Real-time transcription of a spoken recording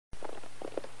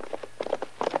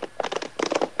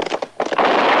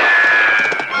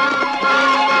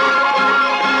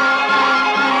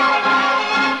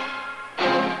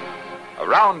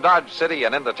around Dodge City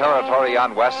and in the territory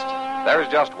on west,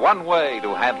 there's just one way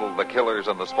to handle the killers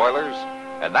and the spoilers,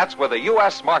 and that's with a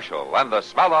U.S. Marshal and the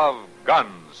smell of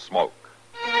Gunsmoke.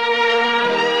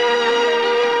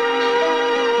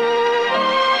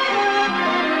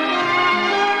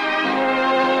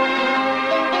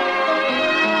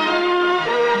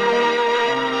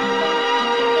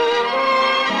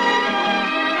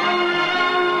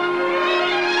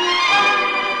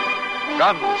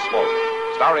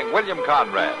 Gunsmoke, starring William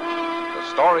Conrad,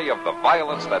 the story of the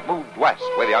violence that moved west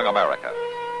with young America,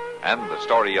 and the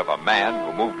story of a man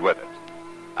who moved with it.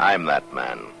 I'm that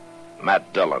man,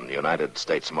 Matt Dillon, United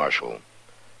States Marshal.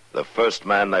 The first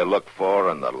man they look for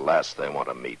and the last they want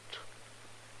to meet.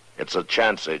 It's a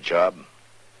chancy job,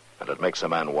 and it makes a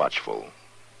man watchful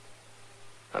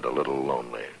and a little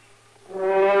lonely.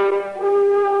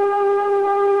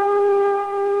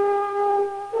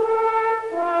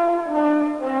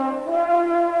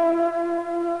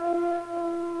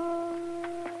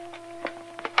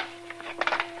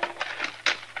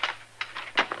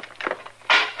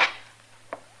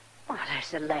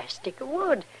 The last stick of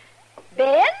wood.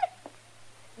 Ben?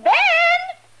 Ben!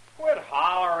 Quit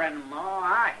hollering, Ma.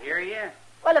 I hear you.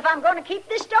 Well, if I'm going to keep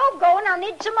this stove going, I'll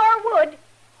need some more wood.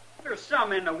 There's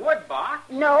some in the wood box.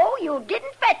 No, you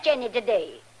didn't fetch any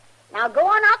today. Now go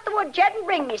on out the woodshed and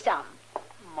bring me some.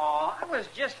 Ma, I was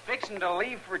just fixing to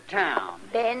leave for town.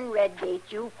 Ben Redgate,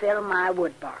 you fill my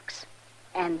wood box.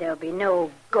 And there'll be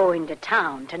no going to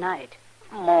town tonight.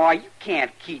 Ma, you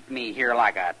can't keep me here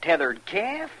like a tethered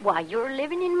calf. Why, you're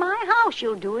living in my house.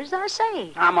 You'll do as I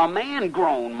say. I'm a man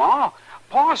grown, Ma.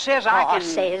 Pa says I Pa can...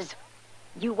 says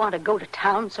you want to go to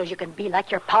town so you can be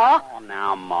like your pa? Oh,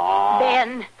 now, Ma.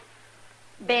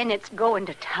 Ben, it's going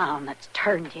to town that's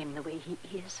turned him the way he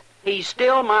is. He's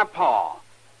still my pa.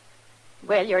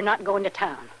 Well, you're not going to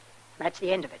town. That's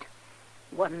the end of it.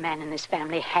 One man in this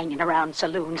family hanging around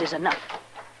saloons is enough.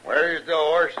 Where's the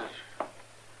horses?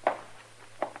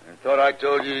 I thought I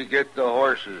told you to get the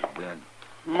horses, Ben.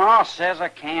 Ma says I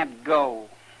can't go.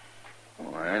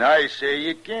 Oh, and I say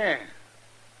you can.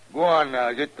 Go on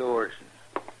now, get the horses.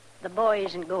 The boy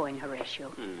isn't going,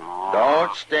 Horatio. No.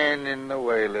 Don't stand in the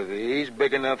way, Livvie. He's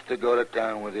big enough to go to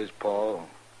town with his pa.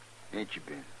 Ain't you,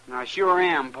 Ben? I sure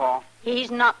am, Pa.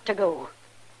 He's not to go.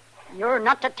 You're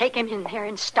not to take him in there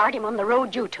and start him on the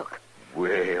road you took.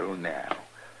 Well, now.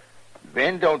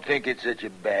 Ben don't think it's such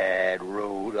a bad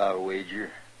road, I'll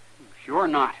wager. Sure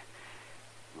not.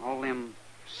 All them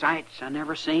sights I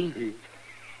never seen.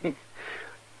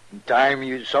 Time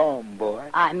you saw 'em, boy.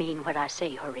 I mean what I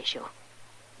say, Horatio.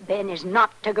 Ben is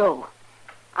not to go.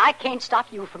 I can't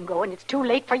stop you from going. It's too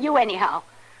late for you anyhow.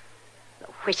 The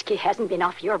whiskey hasn't been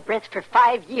off your breath for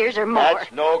 5 years or more.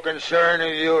 That's no concern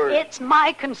of yours. It's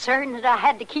my concern that I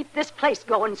had to keep this place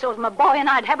going so my boy and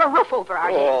I'd have a roof over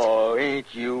our heads. Oh,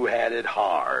 ain't you had it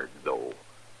hard, though.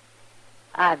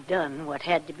 I've done what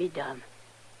had to be done.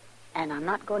 And I'm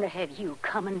not going to have you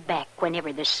coming back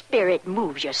whenever the spirit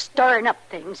moves you, stirring up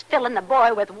things, filling the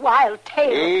boy with wild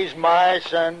tales. He's my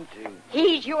son, too.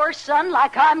 He's your son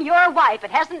like I'm your wife.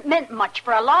 It hasn't meant much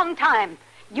for a long time.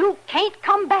 You can't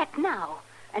come back now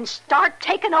and start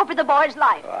taking over the boy's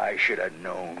life. I should have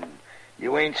known.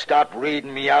 You ain't stopped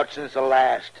reading me out since the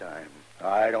last time.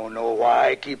 I don't know why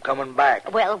I keep coming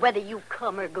back. Well, whether you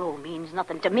come or go means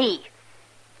nothing to me.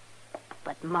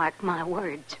 But mark my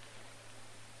words.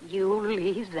 You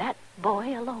leave that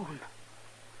boy alone.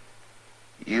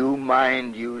 You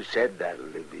mind you said that,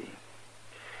 Livvie.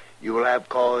 You'll have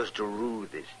cause to rue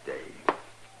this day.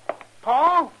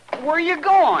 Pa, where you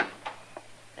going?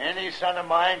 Any son of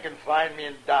mine can find me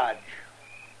in Dodge.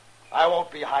 I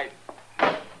won't be hiding.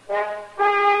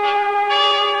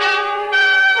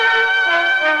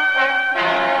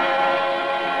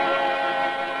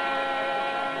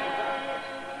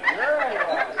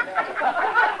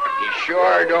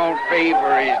 Sure don't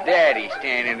favor his daddy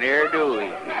standing there, do he?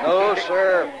 No,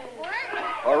 sir.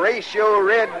 Horatio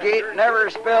Redgate never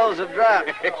spills a drop.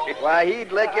 Why,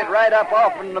 he'd lick it right up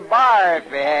off in the bar if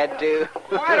he had to.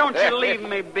 Why don't you leave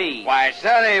me be? Why,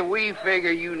 sonny, we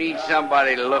figure you need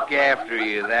somebody to look after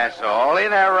you, that's all.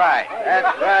 Ain't that right?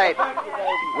 That's right.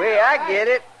 Way I get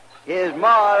it, his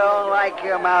ma don't like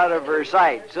him out of her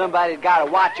sight. Somebody's got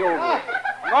to watch over him.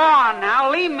 Go on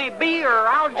now, leave me be, or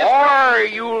I'll just... Or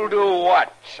you'll do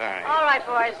what, sonny? All right,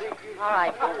 boys. All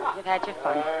right. You've had your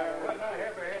fun.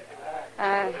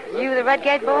 You the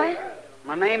Redgate boy?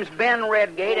 My name's Ben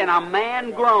Redgate, and I'm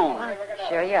man grown.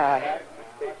 Sure you are.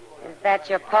 Is that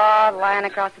your pa lying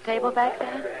across the table back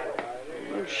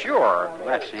there? Sure,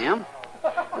 that's him.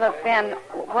 Look, Ben,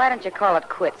 why don't you call it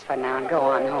quits for now and go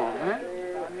on home,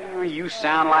 huh? You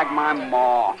sound like my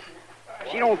ma.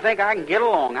 She don't think I can get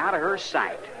along out of her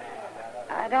sight.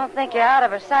 I don't think you're out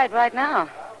of her sight right now.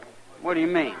 What do you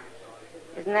mean?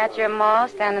 Isn't that your ma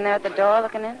standing there at the door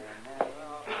looking in?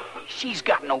 She's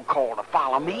got no call to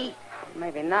follow me.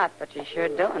 Maybe not, but she's sure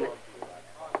doing it.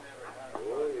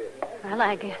 Well,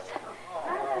 I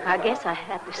guess I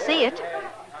had to see it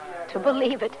to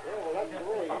believe it.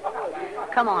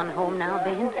 Come on home now,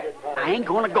 Ben. I ain't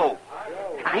gonna go.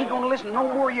 I ain't gonna listen to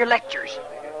no more of your lectures.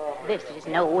 This is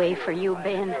no way for you,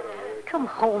 Ben. Come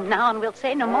home now and we'll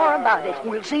say no more about it.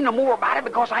 We'll say no more about it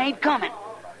because I ain't coming.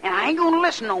 And I ain't gonna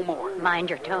listen no more. Mind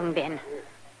your tongue, Ben.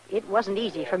 It wasn't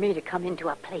easy for me to come into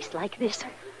a place like this.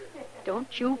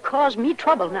 Don't you cause me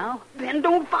trouble now. Then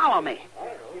don't follow me.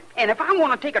 And if I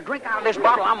want to take a drink out of this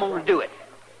bottle, I'm gonna do it.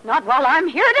 Not while I'm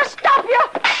here to stop you.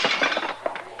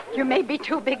 You may be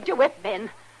too big to whip, Ben,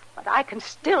 but I can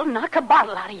still knock a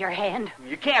bottle out of your hand.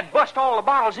 You can't bust all the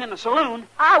bottles in the saloon.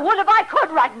 I would if I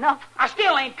could right enough. I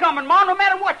still ain't coming, Ma, no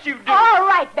matter what you do. All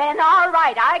right, Ben, all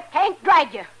right. I can't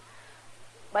drag you.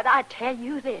 But I tell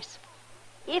you this.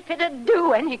 If it'd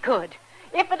do any good,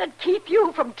 if it'd keep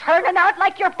you from turning out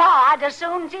like your pa, I'd as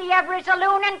soon see every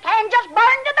saloon in Kansas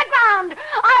burn to the ground.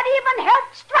 I'd even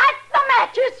help strike the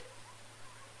matches.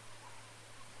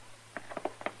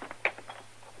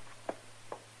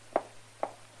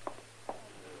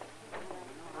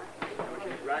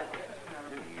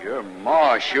 Your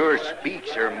ma sure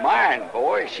speaks her mind,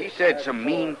 boy. She said some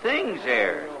mean things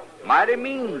there. Mighty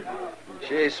mean.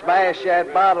 She smashed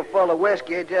that bottle full of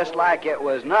whiskey just like it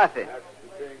was nothing.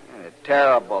 A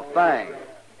terrible thing.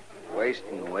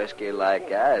 Wasting whiskey like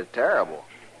that is terrible.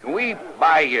 Can we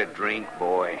buy you a drink,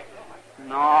 boy?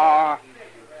 No,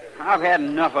 I've had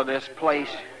enough of this place.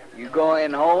 You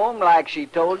going home like she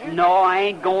told you? No, I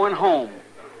ain't going home.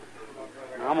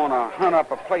 I'm gonna hunt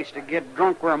up a place to get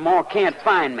drunk where Ma can't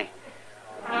find me.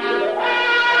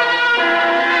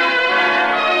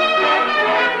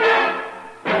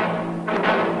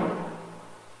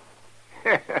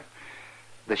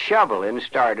 The shoveling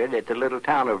started at the little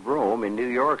town of Rome in New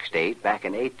York State back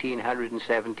in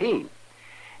 1817.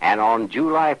 And on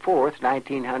July 4th,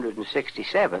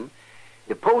 1967,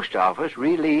 the post office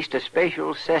released a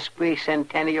special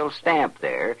sesquicentennial stamp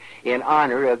there in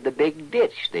honor of the big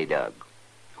ditch they dug,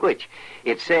 which,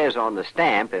 it says on the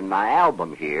stamp in my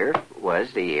album here,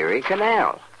 was the Erie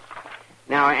Canal.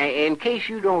 Now, in case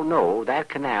you don't know, that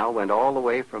canal went all the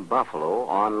way from Buffalo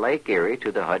on Lake Erie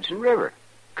to the Hudson River,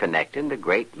 connecting the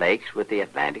Great Lakes with the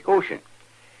Atlantic Ocean.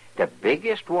 The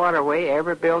biggest waterway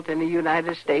ever built in the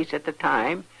United States at the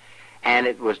time, and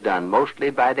it was done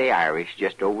mostly by the Irish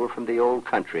just over from the old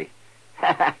country,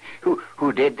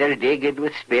 who did their digging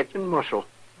with spit and mussel.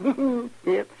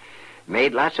 Yep.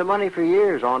 Made lots of money for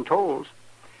years on tolls.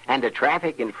 And the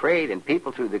traffic and freight and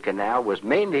people through the canal was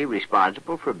mainly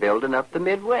responsible for building up the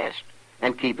Midwest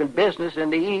and keeping business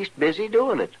in the East busy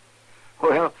doing it.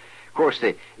 Well, of course,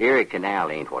 the Erie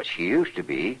Canal ain't what she used to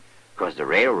be, because the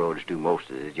railroads do most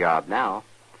of the job now.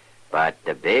 But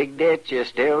the big ditch is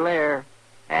still there,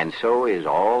 and so is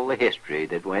all the history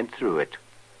that went through it.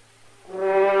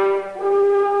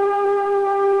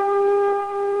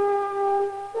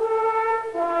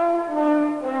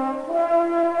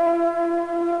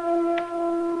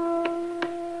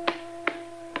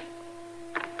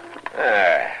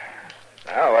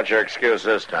 Now, what's your excuse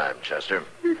this time, Chester?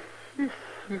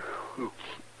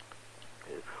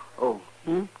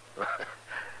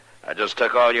 I just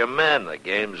took all your men. The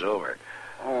game's over.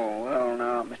 Oh, well,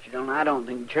 now, Mr. Dillon, I don't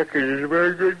think checkers is a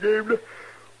very good game to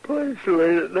play so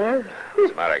late at night. What's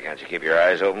the matter? Can't you keep your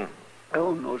eyes open?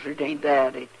 Oh, no, sir, it ain't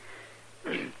that.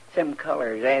 Some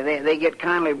colors, they get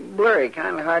kind of blurry,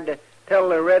 kind of hard to tell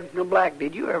the red from the black.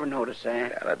 Did you ever notice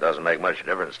that? Yeah, that doesn't make much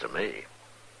difference to me.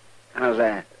 How's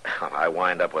that? I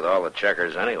wind up with all the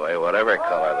checkers anyway, whatever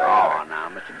color they are. Oh, now,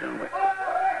 Mr. Dillon,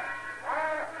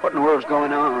 what in the world's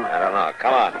going on? I don't know.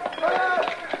 Come on.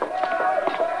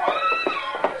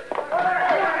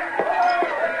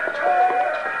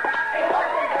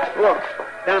 Look,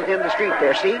 down at the end of the street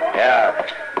there, see? Yeah.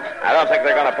 I don't think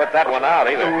they're going to put that one out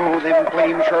either. Oh, them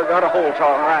flames sure got a hold,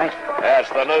 all right. That's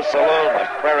the new saloon, the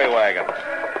Prairie Wagon.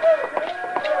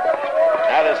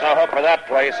 Now there's no hope for that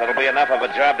place. It'll be enough of a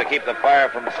job to keep the fire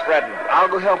from spreading. I'll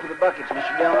go help with the buckets,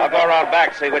 Mr. Dillon. I'll go around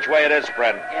back, see which way it is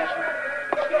spreading. Yes, sir.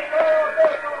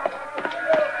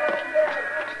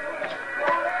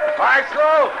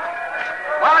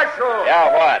 Marshal! Yeah,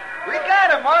 what? We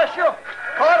got him, Marshal.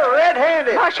 Caught her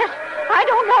red-handed. Marshal, I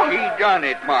don't know. She done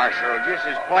it, Marshal, just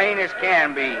as plain as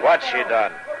can be. What's she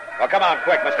done? Well, come on,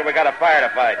 quick, mister. We got a fire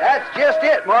to fight. That's just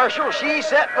it, Marshal. She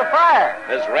set the fire.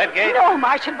 Miss Redgate? No,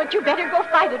 Marshal, but you better go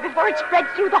fight it before it spreads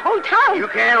through the whole town. You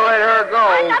can't let her go.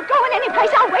 I'm not going anyplace.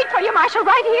 I'll wait for you, Marshal,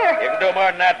 right here. You can do more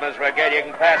than that, Miss Redgate. You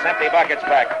can pass empty buckets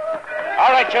back.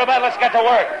 All right, Chuba, let's get to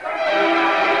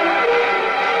work.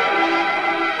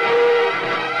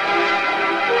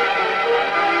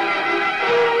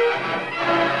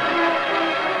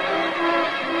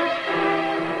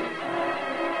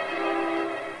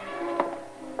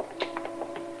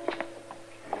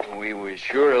 We was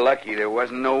sure lucky there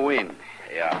wasn't no wind.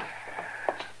 Yeah.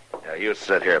 Yeah, you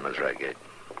sit here, Miss Redgate.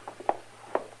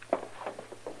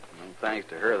 Thanks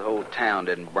to her, the whole town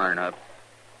didn't burn up.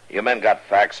 You men got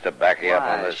facts to back you up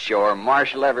on Why, this? sure.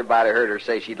 Marshal, everybody heard her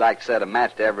say she'd like to set a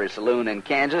match to every saloon in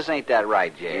Kansas. Ain't that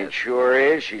right, Jay? It sure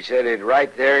is. She said it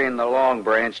right there in the Long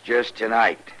Branch just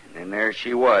tonight. And there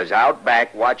she was, out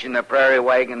back, watching the prairie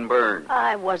wagon burn.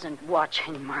 I wasn't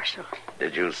watching, Marshal.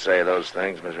 Did you say those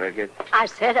things, Miss Redgate? I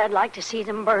said I'd like to see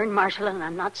them burn, Marshal, and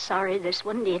I'm not sorry this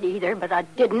one did either, but I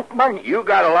didn't burn it. You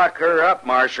gotta lock her up,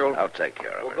 Marshal. I'll take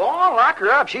care of her. Go on, lock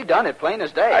her up. She done it plain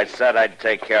as day. I said I'd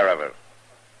take care of her.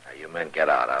 Now, you men get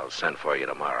out. I'll send for you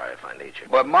tomorrow if I need you.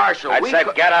 But, Marshal, I said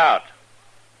get out.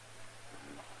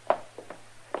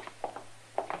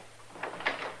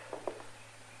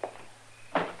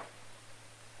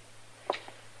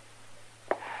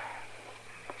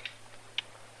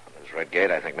 Miss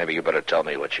Redgate, I think maybe you better tell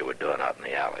me what you were doing out in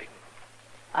the alley.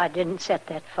 I didn't set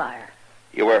that fire.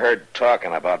 You were heard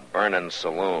talking about burning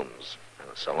saloons. And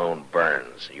the saloon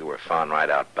burns. You were found right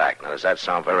out back. Now, does that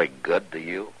sound very good to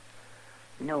you?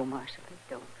 No, Marshal, it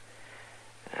don't.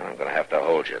 And I'm going to have to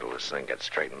hold you till this thing gets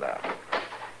straightened out.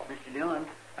 Mr. Dillon.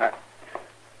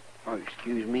 Oh,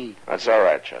 excuse me. That's all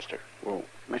right, Chester. Well,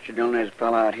 Mr. Dillon, there's a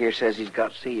fellow out here says he's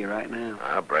got to see you right now.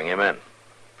 I'll bring him in.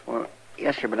 Well,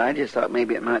 yes, sir, but I just thought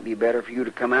maybe it might be better for you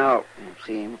to come out and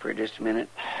see him for just a minute.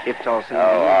 If it's all Oh,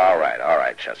 all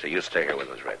right, Chester. You stay here with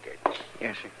Miss Redgate.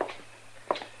 Yes, sir.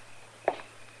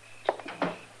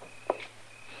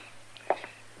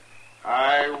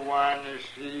 I want to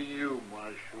see you,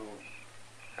 Marshal.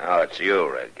 Oh, it's you,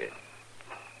 Redgate.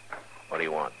 What do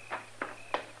you want?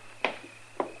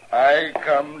 I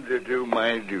come to do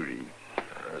my duty.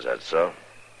 Is that so?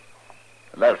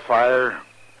 That fire,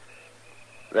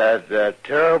 that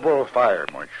terrible fire,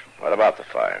 Marshal. What about the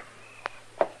fire?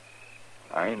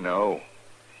 I know.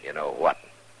 You know what?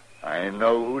 I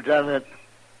know who done it.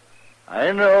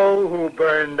 I know who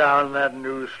burned down that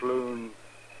new saloon.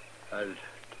 That's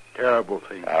a terrible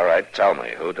thing. All right, tell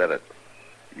me. Who did it?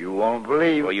 You won't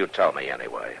believe. Well, you tell me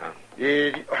anyway, huh?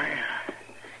 Did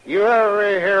you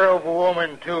ever hear of a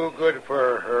woman too good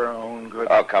for her own good?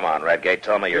 Oh, come on, Redgate.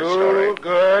 Tell me your story. Too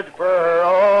good for her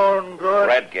own good.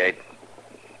 Redgate.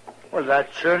 Well,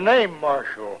 that's her name,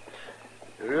 Marshal.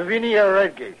 Lavinia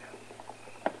Redgate.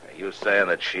 Are you saying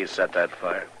that she set that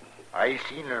fire? I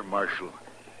seen her, Marshal.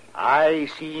 I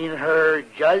seen her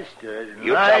just as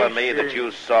You nice telling me that as-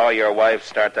 you saw your wife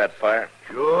start that fire?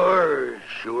 Sure as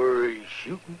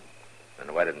shooting.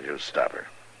 Then why didn't you stop her?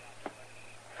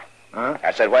 Huh?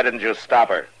 I said, why didn't you stop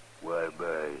her? Why,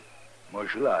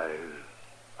 Marshal,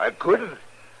 I couldn't.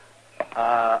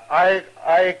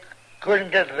 I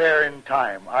couldn't get there in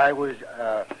time. I was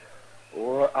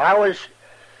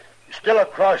still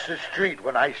across the street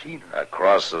when I seen her.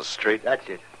 Across the street? That's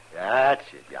it, yeah.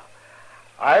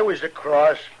 I was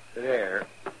across there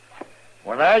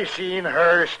when I seen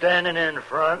her standing in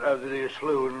front of the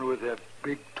saloon with a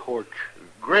big torch.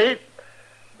 Great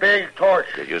big torch.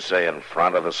 Did you say in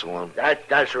front of the saloon?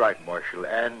 That's right, Marshal.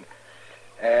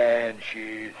 And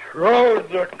she throws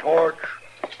the torch.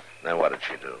 Then what did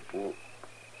she do?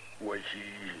 Well,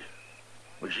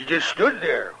 she just stood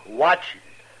there watching,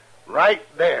 right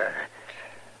there.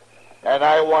 And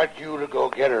I want you to go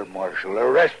get her, Marshal.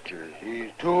 Arrest her. She's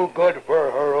too good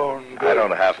for her own good. I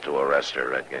don't have to arrest her,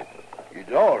 Redgate. You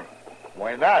don't?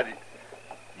 Why not?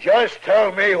 Just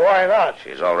tell me why not.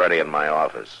 She's already in my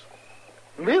office.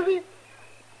 Livvie?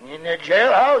 In the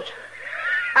jailhouse?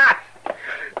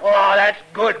 Oh, that's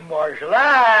good, Marshal.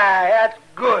 That's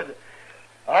good.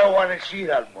 I want to see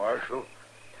that, Marshal.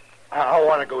 I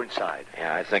want to go inside.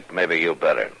 Yeah, I think maybe you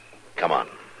better. Come on.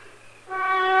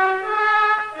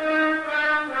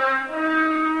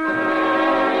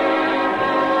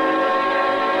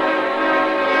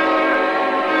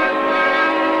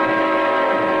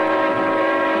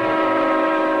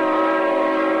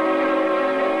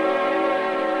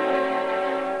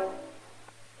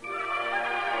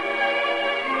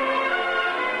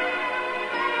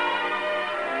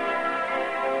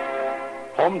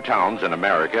 Hometowns in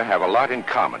America have a lot in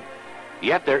common,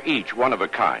 yet they're each one of a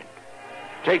kind.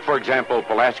 Take, for example,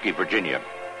 Pulaski, Virginia.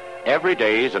 Every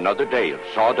day is another day of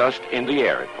sawdust in the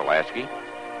air at Pulaski,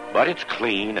 but it's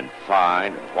clean and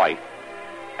fine and white.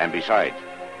 And besides,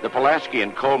 the Pulaski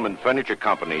and Coleman Furniture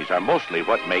Companies are mostly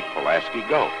what make Pulaski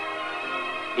go.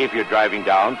 If you're driving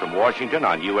down from Washington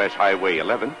on U.S. Highway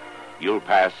 11, you'll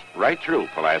pass right through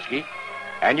Pulaski,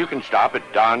 and you can stop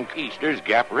at Don Easter's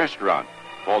Gap Restaurant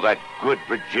for that good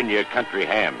Virginia country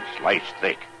ham sliced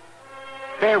thick.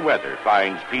 Fair weather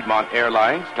finds Piedmont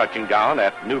Airlines touching down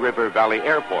at New River Valley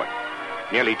Airport,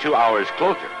 nearly 2 hours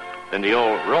closer than the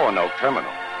old Roanoke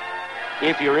terminal.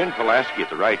 If you're in Pulaski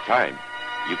at the right time,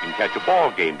 you can catch a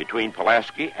ball game between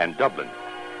Pulaski and Dublin.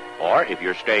 Or if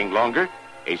you're staying longer,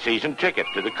 a season ticket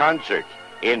to the concerts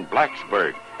in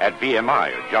Blacksburg at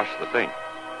VMI are just the thing.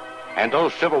 And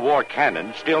those Civil War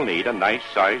cannons still need a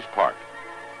nice-sized park.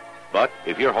 But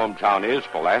if your hometown is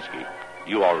Pulaski,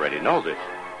 you already know this.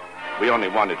 We only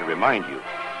wanted to remind you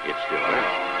it's still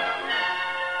there.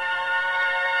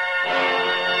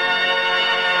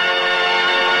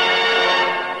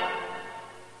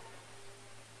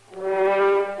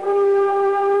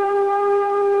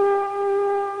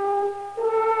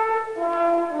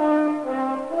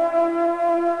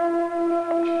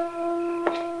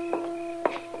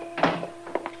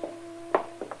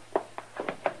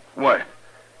 What?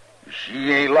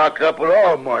 She ain't locked up at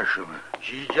all, Marshal.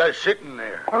 She's just sitting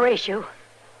there. Horatio,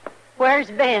 where's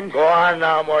Ben? Go on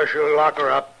now, Marshal. Lock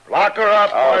her up. Lock her up,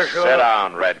 Oh, Marshal. sit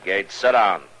down, Redgate. Sit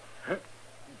down.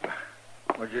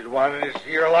 I just wanted to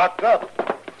see her locked up.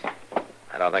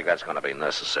 I don't think that's going to be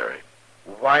necessary.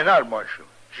 Why not, Marshal?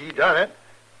 She done it.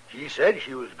 She said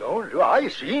she was going to. I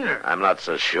seen her. I'm not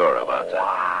so sure about that.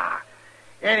 Wow.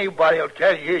 Anybody'll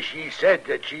tell you she said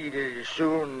that she'd as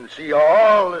soon see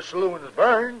all the saloons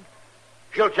burn.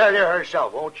 She'll tell you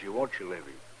herself, won't you,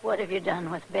 Livvie? What have you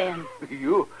done with Ben?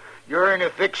 You're in a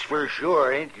fix for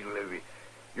sure, ain't you, Livvie?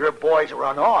 Your boy's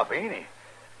run off, ain't he?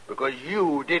 Because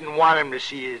you didn't want him to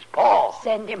see his paw.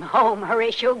 Send him home,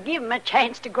 Horatio. Give him a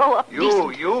chance to grow up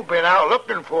decent. You've been out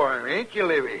looking for him, ain't you,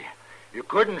 Livvie? You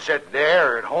couldn't sit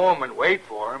there at home and wait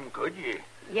for him, could you?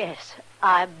 Yes,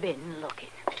 I've been looking.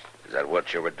 Is that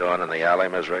what you were doing in the alley,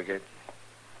 Miss Redgate?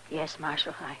 Yes,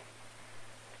 Marshal.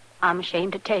 I'm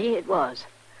ashamed to tell you it was.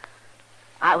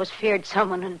 I was feared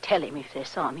someone would tell him if they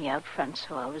saw me out front,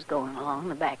 so I was going along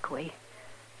the back way.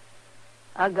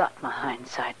 I got my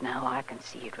hindsight now. I can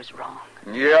see it was wrong.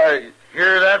 Yeah,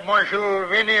 hear that, Marshal?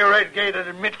 Vinnie Redgate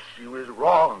admits she was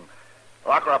wrong.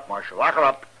 Lock her up, Marshal. Lock her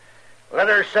up. Let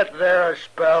her sit there a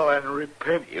spell and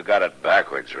repent. You got it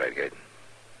backwards, Redgate.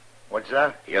 What's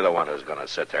that? You're the one who's going to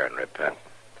sit there and repent.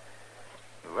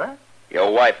 What?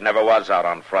 Your wife never was out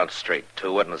on Front Street.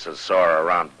 2 witnesses saw her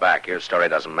around back. Your story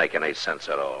doesn't make any sense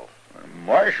at all.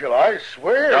 Marshal, I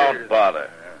swear... Don't bother.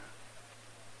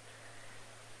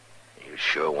 You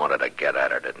sure wanted to get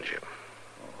at her, didn't you?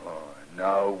 Oh,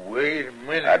 now, wait a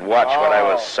minute. I'd watch what I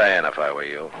was saying if I were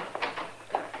you.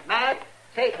 Matt?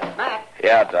 Say, Matt.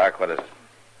 Yeah, Doc, what is it?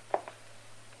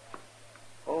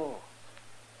 Oh.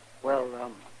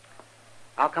 Well,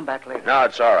 I'll come back later. No,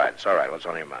 it's all right. It's all right. What's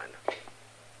on your mind?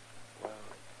 Well,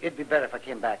 it'd be better if I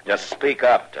came back. Just speak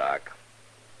up, Doc.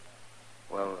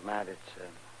 Well, Matt,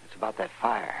 it's about that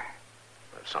fire.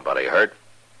 Is somebody hurt?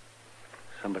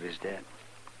 Somebody's dead.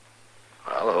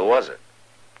 Well, who was it?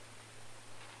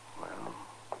 Well,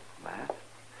 Matt?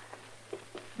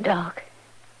 Doc,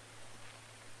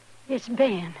 it's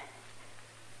Ben,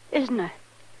 isn't it?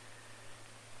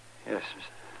 Yes,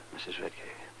 Mrs. Redgate.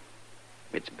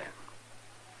 It's Ben.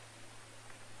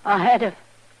 I had a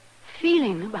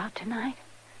feeling about tonight.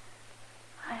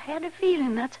 I had a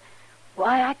feeling that's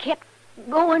why I kept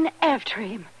going after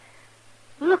him,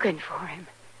 looking for him.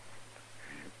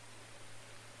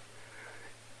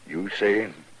 You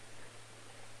saying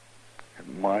that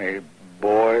my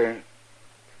boy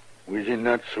was in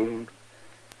that saloon?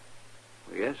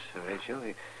 Yes,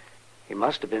 Horatio. He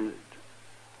must have been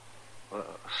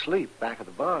asleep back at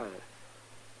the bar.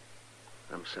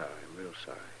 I'm sorry. I'm real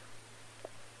sorry.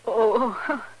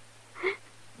 Oh.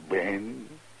 Ben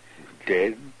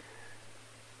dead?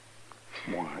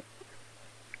 What?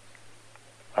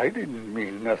 I didn't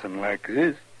mean nothing like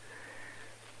this.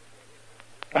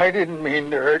 I didn't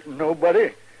mean to hurt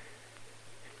nobody.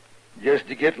 Just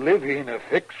to get Livvie in a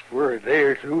fix for a day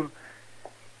or two.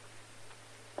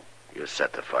 You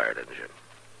set the fire, didn't you?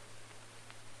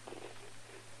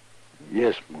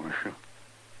 Yes, Marshal.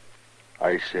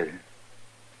 I said it.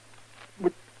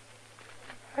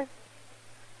 But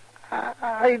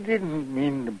I didn't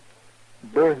mean to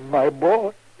burn my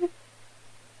boy.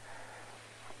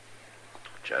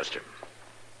 Chester,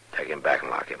 take him back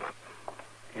and lock him up.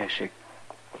 Yes, sir.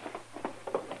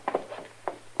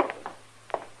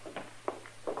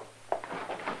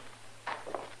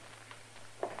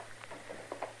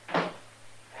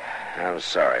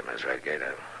 sorry, Miss Redgate.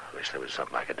 I wish there was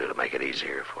something I could do to make it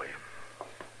easier for you.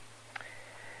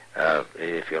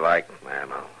 If you like,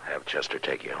 ma'am, I'll have Chester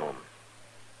take you home.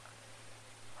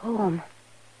 Home?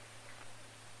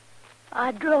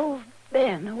 I drove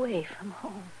Ben away from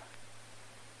home.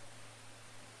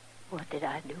 What did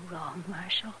I do wrong,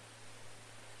 Marshal?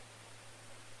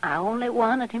 I only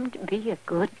wanted him to be a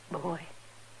good boy.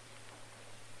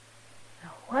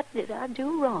 Now, what did I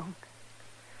do wrong?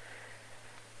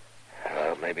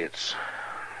 Well, maybe it's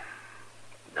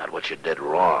not what you did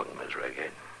wrong, Miss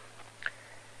Redgate.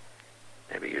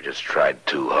 Maybe you just tried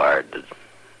too hard to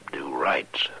do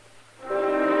right.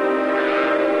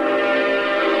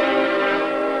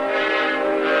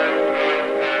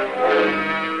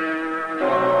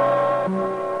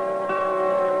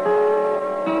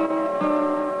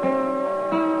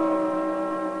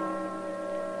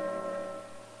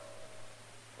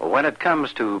 When it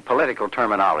comes to political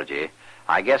terminology,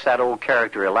 I guess that old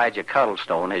character Elijah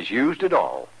Cuddlestone has used it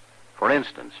all. For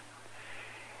instance,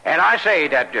 and I say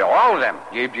that all of them,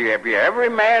 every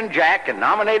man Jack and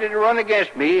nominated to run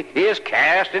against me is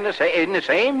cast in the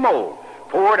same mold,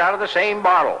 poured out of the same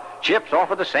bottle, chips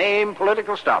off of the same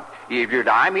political stump.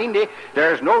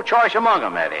 There's no choice among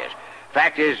them, that is.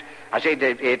 Fact is, I say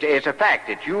that it's a fact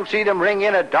that you'll see them ring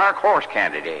in a dark horse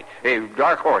candidate, a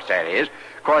dark horse, that is,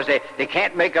 because they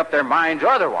can't make up their minds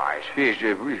otherwise, is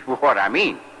what I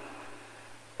mean.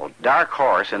 Well, dark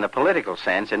horse, in the political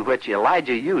sense in which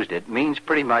Elijah used it, means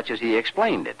pretty much as he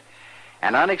explained it.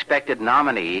 An unexpected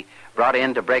nominee brought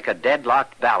in to break a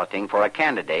deadlocked balloting for a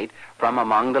candidate from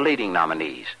among the leading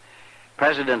nominees.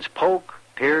 Presidents Polk,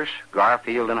 Pierce,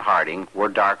 Garfield, and Harding were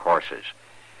dark horses.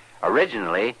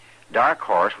 Originally, dark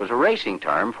horse was a racing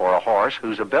term for a horse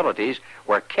whose abilities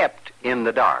were kept in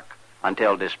the dark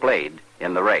until displayed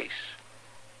in the race.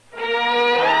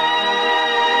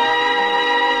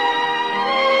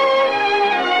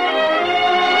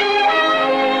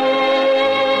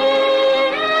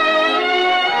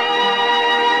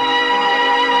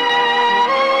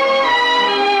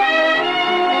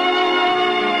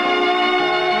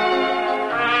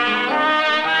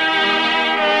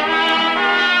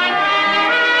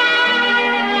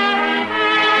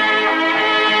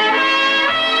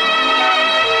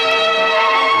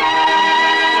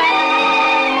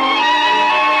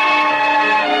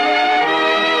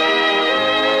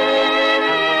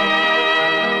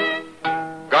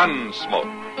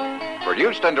 Gunsmoke,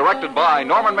 produced and directed by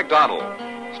Norman MacDonald,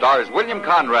 stars William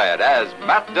Conrad as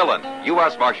Matt Dillon,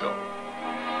 U.S. Marshal.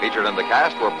 Featured in the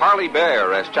cast were Parley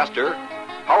Bear as Chester,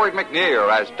 Howard McNear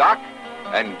as Doc,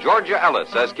 and Georgia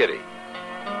Ellis as Kitty.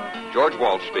 George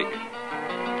Walsh speaking.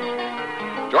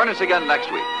 Join us again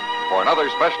next week for another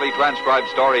specially transcribed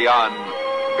story on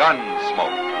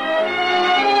Gunsmoke.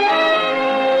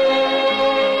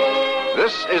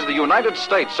 This is the United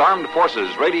States Armed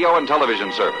Forces Radio and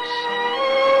Television Service.